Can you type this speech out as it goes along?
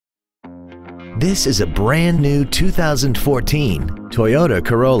This is a brand new 2014 Toyota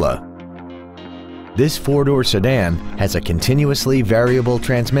Corolla. This four-door sedan has a continuously variable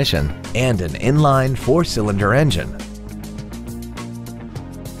transmission and an inline four-cylinder engine.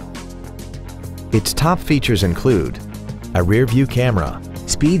 Its top features include a rear-view camera,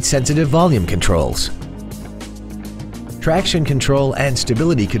 speed-sensitive volume controls, traction control and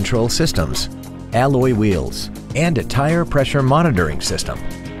stability control systems, alloy wheels, and a tire pressure monitoring system.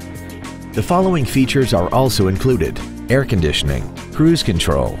 The following features are also included: air conditioning, cruise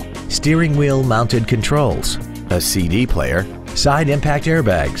control, steering wheel mounted controls, a CD player, side impact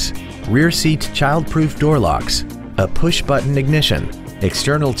airbags, rear seat child-proof door locks, a push-button ignition,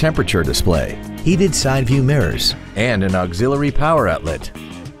 external temperature display, heated side view mirrors, and an auxiliary power outlet.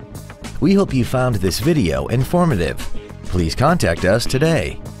 We hope you found this video informative. Please contact us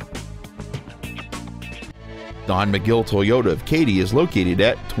today. Don McGill Toyota of Katy is located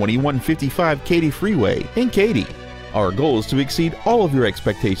at 2155 Katy Freeway in Katy. Our goal is to exceed all of your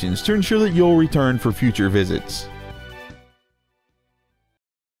expectations to ensure that you'll return for future visits.